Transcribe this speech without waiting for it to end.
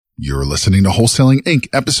You're listening to Wholesaling Inc.,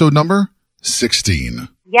 episode number 16.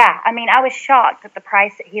 Yeah, I mean, I was shocked at the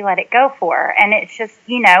price that he let it go for. And it's just,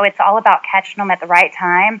 it's all about catching them at the right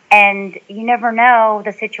time. And you never know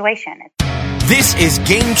the situation. This is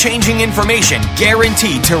game-changing information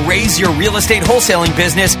guaranteed to raise your real estate wholesaling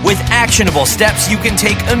business with actionable steps you can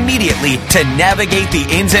take immediately to navigate the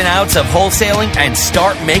ins and outs of wholesaling and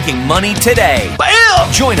start making money today.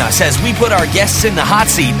 Bam! Join us as we put our guests in the hot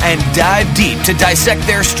seat and dive deep to dissect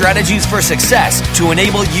their strategies for success to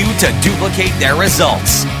enable you to duplicate their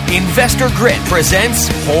results. Investor Grit presents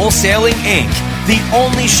Wholesaling Inc., the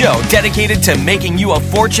only show dedicated to making you a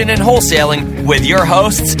fortune in wholesaling with your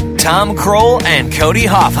hosts, Tom Kroll and Cody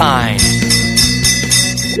Hoffine.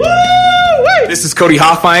 Woo! This is Cody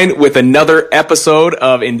Hoffine with another episode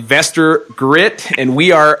of Investor Grit, and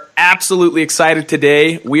we are absolutely excited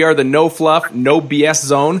today. We are the no fluff, no BS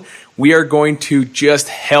zone. We are going to just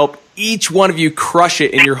help each one of you crush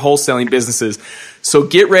it in your wholesaling businesses. So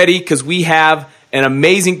get ready, because we have an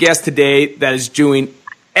amazing guest today that is doing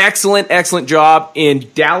excellent job in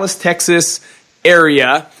Dallas, Texas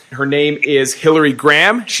area. Her name is Hillary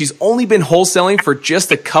Graham. She's only been wholesaling for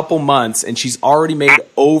just a couple months, and she's already made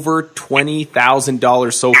over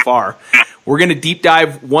 $20,000 so far. We're going to deep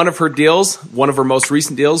dive one of her deals, one of her most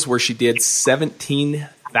recent deals, where she did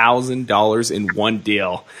 $17,000 in one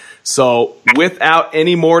deal. So without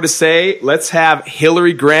any more to say, let's have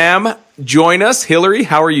Hillary Graham join us. Hillary,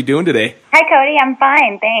 how are you doing today? Hi, Cody. I'm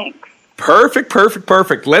fine. Thanks.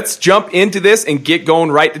 Perfect. Let's jump into this and get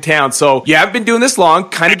going right to town. So you haven't been doing this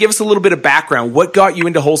long. Kind of give us a little bit of background. What got you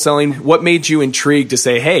into wholesaling? What made you intrigued to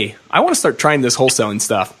say, hey, I want to start trying this wholesaling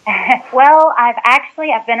stuff? Well, I've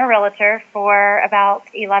been a realtor for about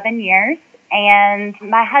 11 years. And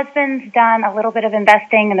my husband's done a little bit of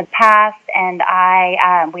investing in the past, and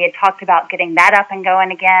we had talked about getting that up and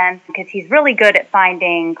going again, because he's really good at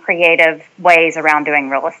finding creative ways around doing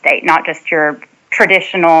real estate, not just your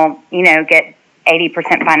traditional, get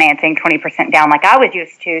 80% financing, 20% down like I was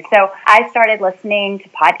used to. So I started listening to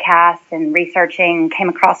podcasts and researching, came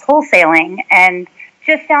across wholesaling, and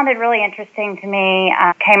just sounded really interesting to me.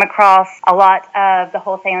 Came across a lot of the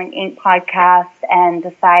Wholesaling Inc. podcast and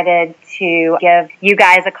decided to give you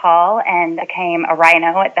guys a call, and became a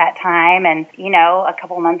Rhino at that time. And, a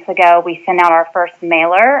couple months ago, we sent out our first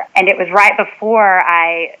mailer, and it was right before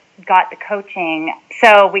I got the coaching.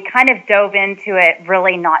 So we kind of dove into it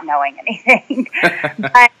really not knowing anything.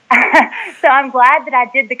 But, so I'm glad that I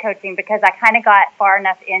did the coaching, because I kind of got far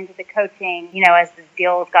enough into the coaching, as the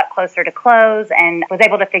deals got closer to close, and was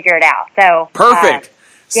able to figure it out. So perfect.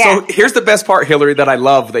 Yeah. So here's the best part, Hillary, that I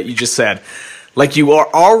love that you just said. Like, you are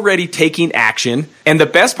already taking action. And the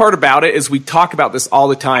best part about it is, we talk about this all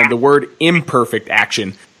the time, the word imperfect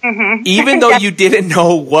action. Mm-hmm. Even though you didn't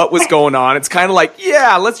know what was going on, it's kind of like,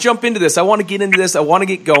 yeah, let's jump into this. I want to get into this. I want to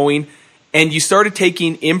get going. And you started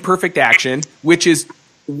taking imperfect action, which is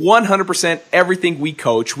 100% everything we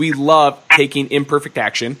coach. We love taking imperfect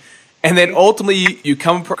action. And then ultimately you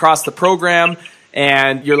come across the program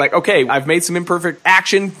and you're like, okay, I've made some imperfect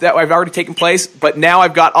action that I've already taken place, but now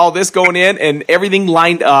I've got all this going in and everything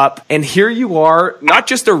lined up. And here you are, not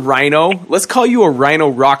just a Rhino, let's call you a Rhino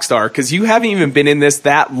rock star, because you haven't even been in this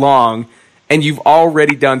that long and you've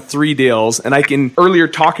already done 3 deals. And earlier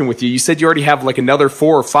talking with you, you said you already have like another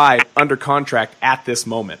 4 or 5 under contract at this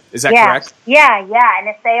moment. Is that correct? Yeah. And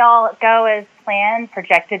if they all go as planned,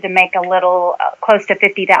 projected to make a little close to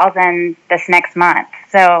 $50,000 this next month.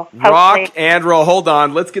 So hopefully. Rock and roll. Hold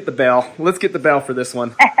on. Let's get the bell. Let's get the bell for this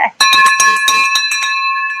one.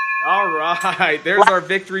 All right. There's our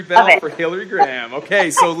victory bell for Hillary Graham.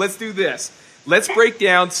 Okay, so let's do this. Let's break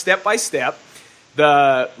down step by step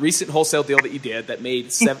the recent wholesale deal that you did that made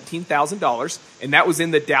 $17,000, and that was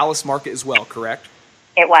in the Dallas market as well, correct?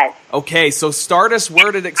 It was. Okay, so start us.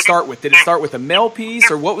 Where did it start with? Did it start with a mail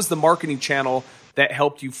piece, or what was the marketing channel that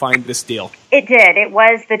helped you find this deal? It did. It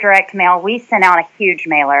was the direct mail. We sent out a huge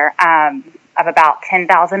mailer of about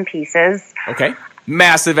 10,000 pieces. Okay.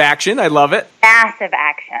 Massive action. I love it. Massive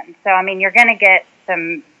action. So, you're going to get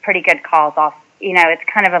some pretty good calls off. It's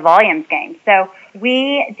kind of a volumes game. So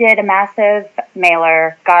we did a massive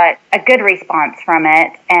mailer, got a good response from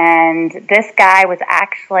it, and this guy was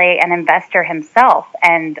actually an investor himself.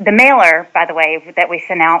 And the mailer, by the way, that we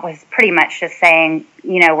sent out was pretty much just saying,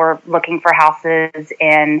 we're looking for houses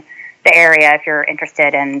in the area. If you're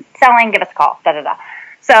interested in selling, give us a call, da-da-da.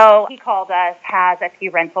 So he called us, has a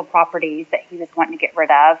few rental properties that he was wanting to get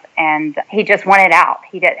rid of, and he just wanted out.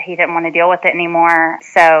 He didn't want to deal with it anymore,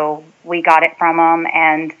 so we got it from him,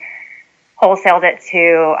 and wholesaled it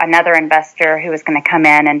to another investor who was going to come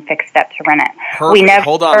in and fix it up to rent it. Perfect.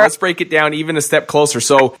 Hold on. Let's break it down even a step closer.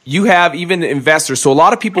 So you have even investors. So a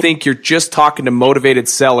lot of people think you're just talking to motivated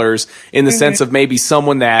sellers in the sense of maybe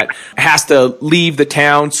someone that has to leave the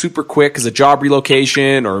town super quick as a job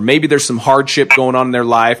relocation, or maybe there's some hardship going on in their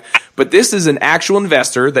life. But this is an actual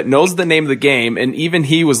investor that knows the name of the game. And even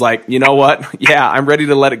he was like, you know what? Yeah, I'm ready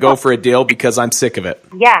to let it go for a deal because I'm sick of it.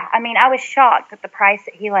 Yeah. I mean, I was shocked at the price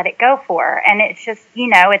that he let it go for. And it's just,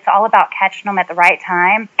 it's all about catching them at the right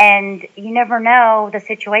time. And you never know the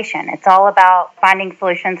situation. It's all about finding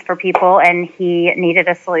solutions for people. And he needed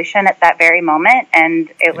a solution at that very moment. And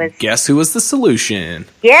it was... Guess who was the solution?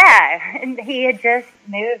 Yeah. And he had just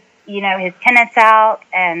moved, his tenants out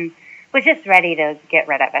and was just ready to get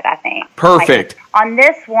rid of it, I think. Perfect. On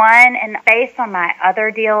this one, and based on my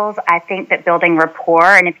other deals, I think that building rapport,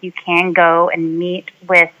 and if you can go and meet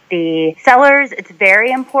with the sellers, it's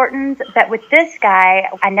very important. But with this guy,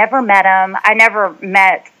 I never met him. I never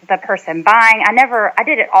met the person buying. I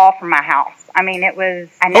did it all from my house. I mean, it was...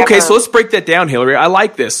 Okay, so let's break that down, Hillary. I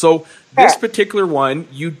like this. So this particular one,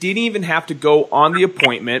 you didn't even have to go on the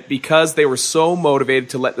appointment because they were so motivated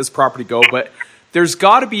to let this property go, but... There's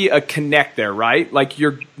got to be a connect there, right? Like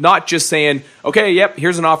you're not just saying, okay, yep,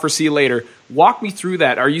 here's an offer, see you later. Walk me through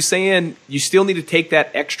that. Are you saying you still need to take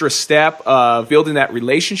that extra step of building that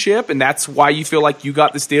relationship, and that's why you feel like you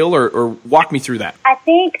got this deal, or walk me through that? I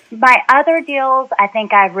think my other deals,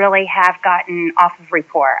 I really have gotten off of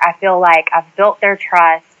rapport. I feel like I've built their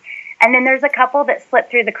trust. And then there's a couple that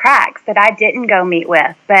slipped through the cracks that I didn't go meet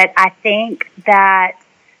with. But I think that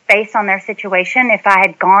based on their situation, if I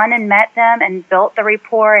had gone and met them and built the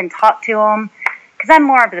rapport and talked to them, because I'm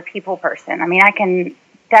more of the people person. I mean, I can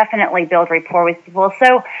definitely build rapport with people.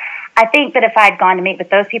 So I think that if I had gone to meet with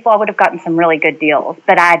those people, I would have gotten some really good deals,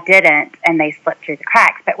 but I didn't, and they slipped through the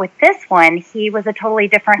cracks. But with this one, he was a totally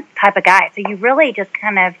different type of guy. So you really just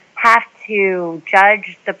kind of have to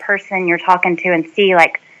judge the person you're talking to and see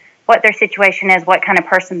like what their situation is, what kind of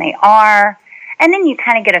person they are. And then you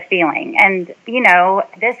kind of get a feeling. And,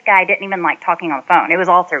 this guy didn't even like talking on the phone. It was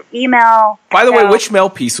all through email. By the way, which mail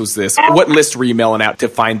piece was this? What list were you mailing out to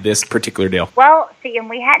find this particular deal? Well, see, and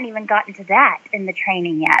we hadn't even gotten to that in the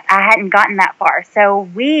training yet. I hadn't gotten that far. So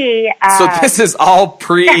we... So this is all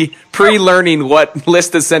pre-learning what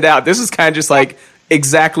list to send out. This is kind of just like...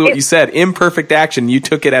 Exactly what you said. Imperfect action. You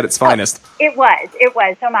took it at its finest. It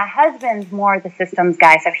was. So my husband's more the systems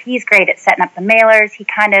guy. So he's great at setting up the mailers. He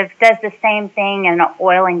kind of does the same thing in the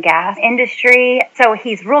oil and gas industry. So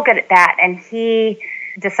he's real good at that. And he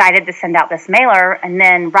decided to send out this mailer. And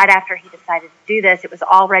then right after he decided to do this, it was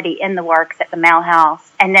already in the works at the mail house.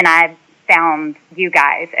 And then I found you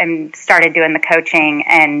guys and started doing the coaching,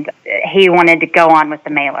 and he wanted to go on with the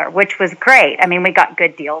mailer, which was great. I mean, we got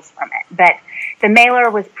good deals from it, but the mailer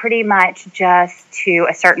was pretty much just to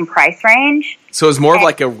a certain price range. So it was more of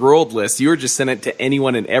like a world list. You were just sending it to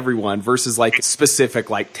anyone and everyone versus like specific,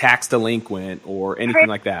 like tax delinquent or anything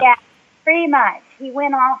like that. Yeah, pretty much. He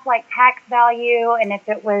went off like tax value, and if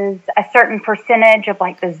it was a certain percentage of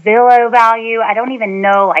like the Zillow value, I don't even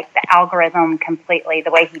know like the algorithm completely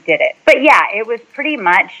the way he did it. But yeah, it was pretty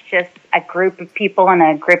much just a group of people and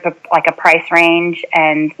a group of like a price range,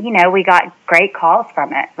 and we got great calls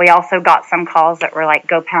from it. We also got some calls that were like,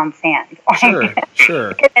 go pound sand.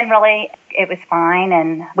 Sure. And really, it was fine,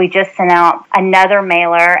 and we just sent out another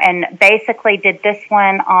mailer and basically did this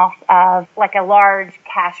one off of like a large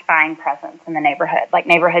cash buying presence in the neighborhood, like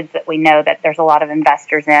neighborhoods that we know that there's a lot of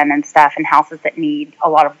investors in and stuff, and houses that need a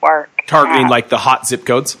lot of work. Targeting like the hot zip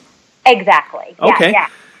codes? Exactly. Okay. Yeah.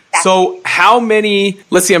 So how many,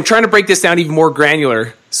 let's see, I'm trying to break this down even more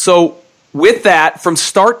granular. So with that, from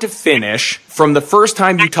start to finish, from the first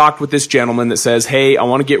time you talked with this gentleman that says, hey, I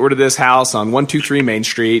want to get rid of this house on 123 Main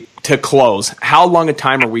Street, to close, how long a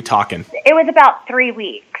time are we talking? It was about 3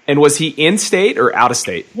 weeks. And was he in state or out of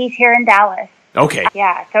state? He's here in Dallas. Okay.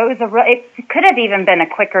 Yeah, so it was it could have even been a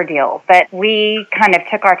quicker deal, but we kind of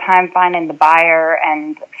took our time finding the buyer,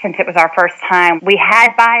 and since it was our first time, we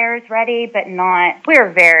had buyers ready, but we were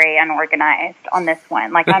very unorganized on this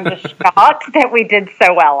one. Like, I'm just shocked that we did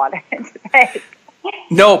so well on it.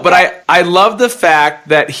 No, but I love the fact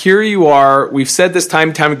that here you are. We've said this time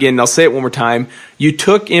and time again, and I'll say it one more time. You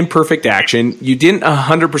took imperfect action. You didn't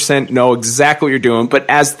 100% know exactly what you're doing, but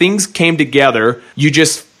as things came together, you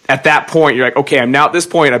just... At that point, you're like, okay, I'm now at this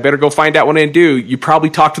point. I better go find out what I need to do. You probably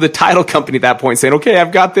talk to the title company at that point saying, okay,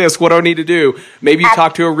 I've got this. What do I need to do? Maybe you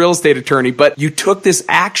talk to a real estate attorney, but you took this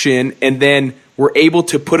action, and then were able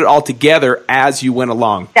to put it all together as you went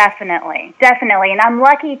along. Definitely. And I'm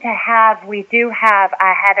lucky to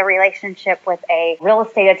I had a relationship with a real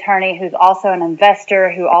estate attorney who's also an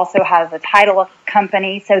investor, who also has a title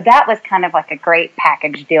company. So that was kind of like a great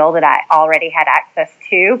package deal that I already had access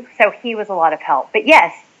to. So he was a lot of help. But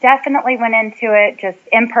yes, definitely went into it, just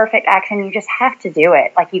imperfect action. You just have to do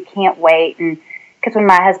it. Like, you can't wait. And because when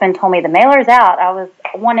my husband told me the mailer's out,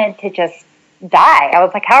 I wanted to just die. I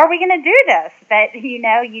was like, how are we going to do this? But,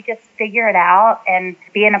 you just figure it out. And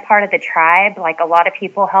being a part of the tribe, like, a lot of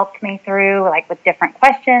people helped me through, like, with different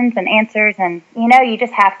questions and answers. And, you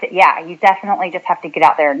just have to, you definitely just have to get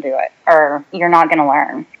out there and do it, or you're not going to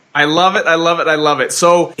learn. I love it.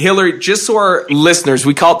 So, Hillary, just so our listeners,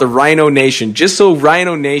 we call it the Rhino Nation, just so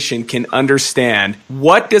Rhino Nation can understand,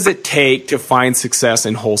 what does it take to find success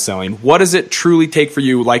in wholesaling? What does it truly take for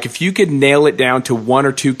you? Like, if you could nail it down to one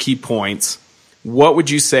or two key points, what would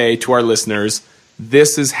you say to our listeners?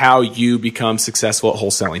 This is how you become successful at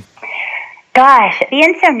wholesaling. Gosh,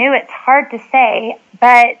 being so new, it's hard to say.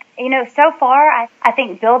 But, so far, I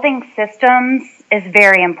think building systems is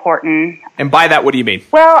very important. And by that, what do you mean?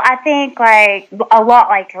 Well, I think a lot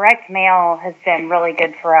like direct mail has been really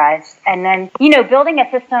good for us. And then, building a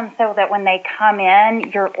system so that when they come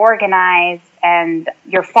in, you're organized and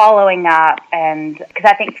you're following up. And because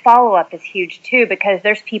I think follow-up is huge too, because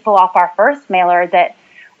there's people off our first mailer that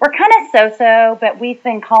were kind of so-so, but we've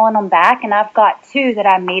been calling them back. And I've got 2 that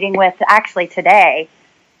I'm meeting with actually today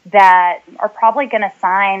that are probably going to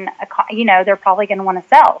sign, they're probably going to want to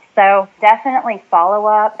sell. So definitely follow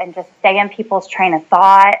up and just stay in people's train of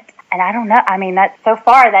thought. And I don't know. I mean, that's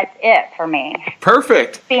it for me.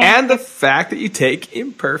 Perfect. And the fact that you take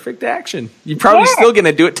imperfect action. You're probably still going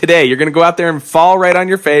to do it today. You're going to go out there and fall right on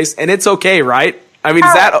your face, and it's okay, right? I mean,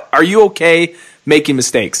 are you okay making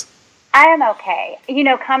mistakes? I am okay.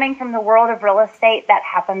 Coming from the world of real estate, that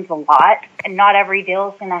happens a lot, and not every deal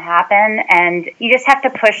is going to happen, and you just have to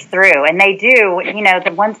push through. And they do,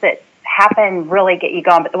 the ones that happen really get you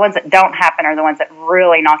going, but the ones that don't happen are the ones that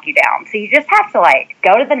really knock you down. So you just have to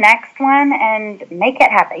go to the next one and make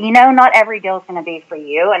it happen. Not every deal is going to be for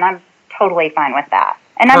you, and I'm totally fine with that.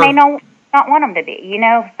 And I may not want them to be.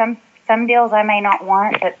 Some deals I may not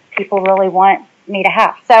want, but people really want me to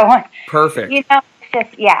have. So perfect.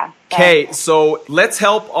 Okay, so let's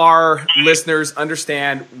help our listeners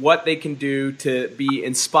understand what they can do to be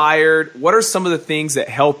inspired. What are some of the things that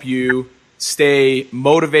help you stay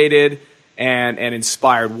motivated and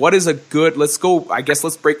inspired? What is a good, let's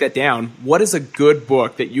break that down. What is a good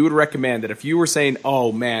book that you would recommend that if you were saying,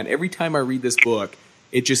 oh man, every time I read this book,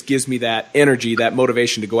 it just gives me that energy, that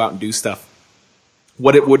motivation to go out and do stuff?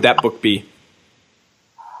 What would that book be?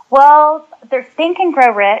 Well, there's Think and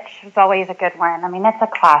Grow Rich is always a good one. I mean, it's a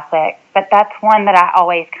classic, but that's one that I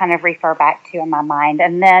always kind of refer back to in my mind.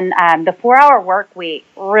 And then the 4-Hour Work Week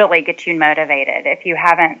really gets you motivated if you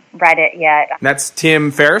haven't read it yet. That's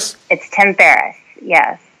Tim Ferriss? It's Tim Ferriss,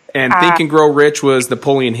 yes. And Think and Grow Rich was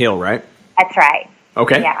Napoleon Hill, right? That's right.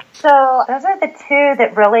 Okay. Yeah. So those are the 2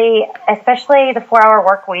 that really, especially the 4-Hour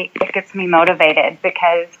Work Week, it gets me motivated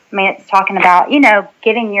because, it's talking about,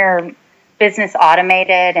 getting your business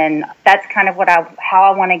automated, and that's kind of how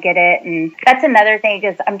I want to get it. And that's another thing,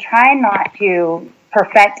 is I'm trying not to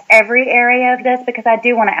perfect every area of this because I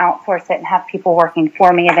do want to outsource it and have people working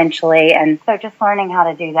for me eventually. And so just learning how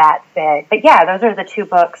to do that big. But yeah, those are the 2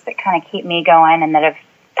 books that kind of keep me going and that have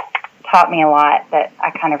taught me a lot that I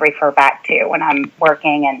kind of refer back to when I'm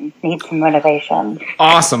working and need some motivation.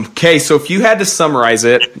 Awesome. Okay, so if you had to summarize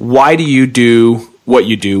it, why do you do what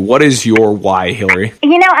you do? What is your why, Hillary?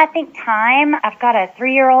 I think time. I've got a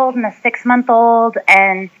 3-year-old and a 6-month-old,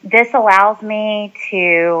 and this allows me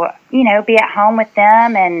to, be at home with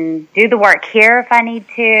them and do the work here if I need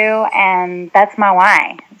to, and that's my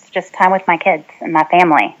why. It's just time with my kids and my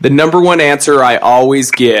family. The number one answer I always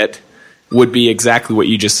get would be exactly what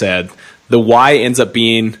you just said. The why ends up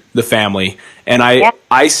being the family. And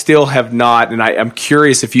I still have not, and I'm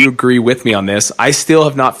curious if you agree with me on this, I still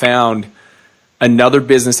have not found another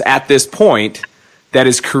business at this point that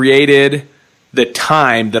has created the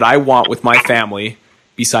time that I want with my family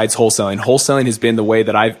besides wholesaling. Wholesaling has been the way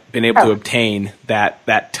that I've been able to obtain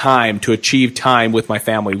that time, to achieve time with my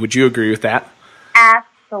family. Would you agree with that?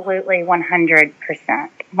 Absolutely, 100%.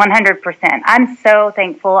 100%. I'm so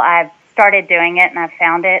thankful I've started doing it and I've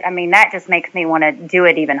found it. That just makes me want to do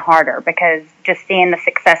it even harder because just seeing the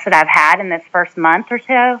success that I've had in this first month or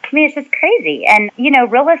so, it's just crazy. And,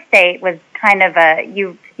 real estate was kind of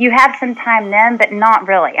you have some time then, but not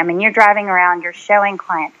really. You're driving around, you're showing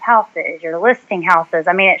clients houses, you're listing houses.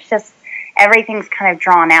 It's just everything's kind of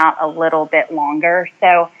drawn out a little bit longer.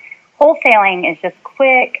 So wholesaling is just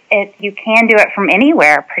quick. You can do it from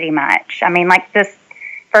anywhere pretty much. I mean, like this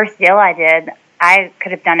first deal I did, I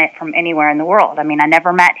could have done it from anywhere in the world. I mean, I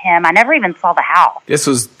never met him. I never even saw the house. This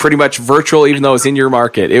was pretty much virtual, even though it was in your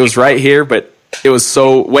market. It was right here, but it was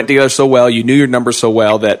went together so well. You knew your numbers so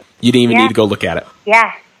well that you didn't even need to go look at it.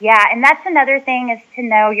 Yeah. And that's another thing, is to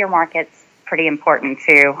know your market's pretty important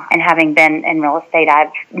too. And having been in real estate,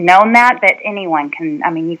 I've known that, but anyone can,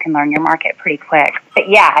 you can learn your market pretty quick. But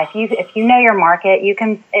yeah, if you know your market,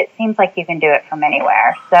 it seems like you can do it from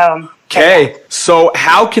anywhere. So. Okay. So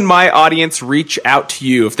how can my audience reach out to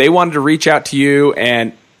you? If they wanted to reach out to you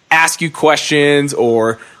and ask you questions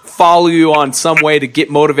or follow you on some way to get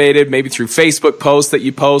motivated, maybe through Facebook posts that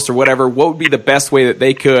you post or whatever, what would be the best way that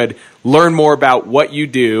they could learn more about what you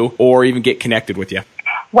do or even get connected with you?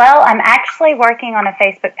 Well, I'm actually working on a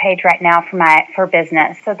Facebook page right now for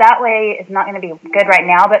business. So that way it's not going to be good right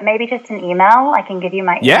now, but maybe just an email. I can give you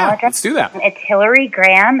my email address. Yeah, let's do that. It's Hillary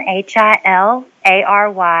Graham,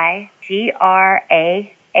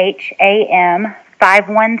 HILARYGRAHAM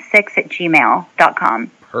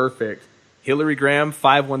 516@gmail.com. Perfect. Hillary Graham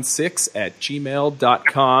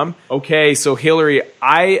 516@gmail.com. Okay, so Hillary,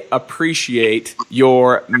 I appreciate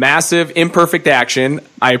your massive imperfect action.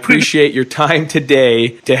 I appreciate your time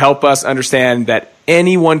today to help us understand that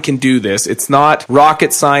anyone can do this. It's not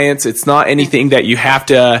rocket science. It's not anything that you have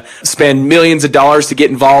to spend millions of dollars to get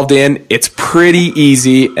involved in. It's pretty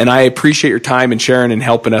easy, and I appreciate your time and sharing and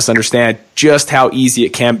helping us understand just how easy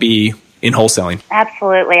it can be in wholesaling.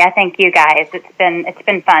 Absolutely. I thank you guys. It's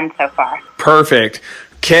been fun so far. Perfect.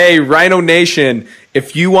 Okay, Rhino Nation,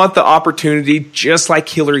 if you want the opportunity, just like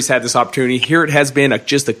Hillary's had this opportunity, here it has been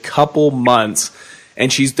just a couple months,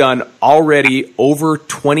 and she's done already over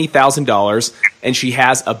 $20,000, and she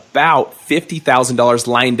has about $50,000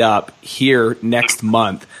 lined up here next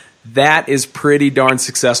month. That is pretty darn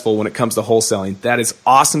successful when it comes to wholesaling. That is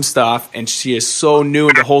awesome stuff, and she is so new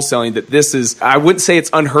into wholesaling that this is, I wouldn't say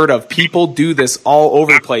it's unheard of. People do this all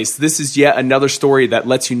over the place. This is yet another story that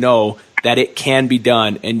lets you know that it can be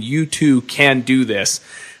done, and you too can do this.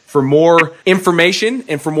 For more information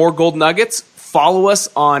and for more gold nuggets, follow us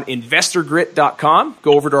on investorgrit.com.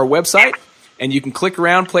 Go over to our website, and you can click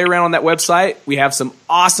around, play around on that website. We have some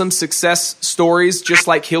awesome success stories, just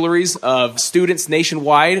like Hillary's, of students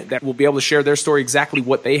nationwide that will be able to share their story, exactly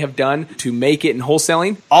what they have done to make it in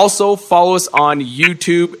wholesaling. Also, follow us on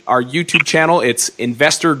YouTube, our YouTube channel. It's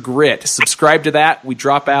Investor Grit. Subscribe to that. We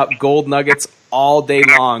drop out gold nuggets all day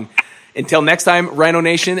long. Until next time, Rhino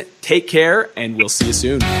Nation, take care, and we'll see you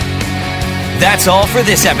soon. That's all for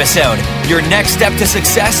this episode. Your next step to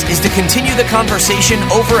success is to continue the conversation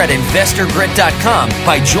over at investorgrit.com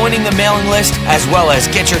by joining the mailing list, as well as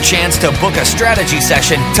get your chance to book a strategy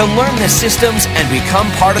session to learn the systems and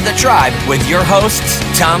become part of the tribe with your hosts,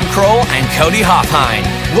 Tom Kroll and Cody Hofhine.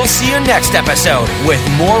 We'll see you next episode with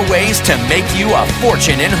more ways to make you a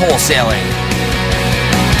fortune in wholesaling.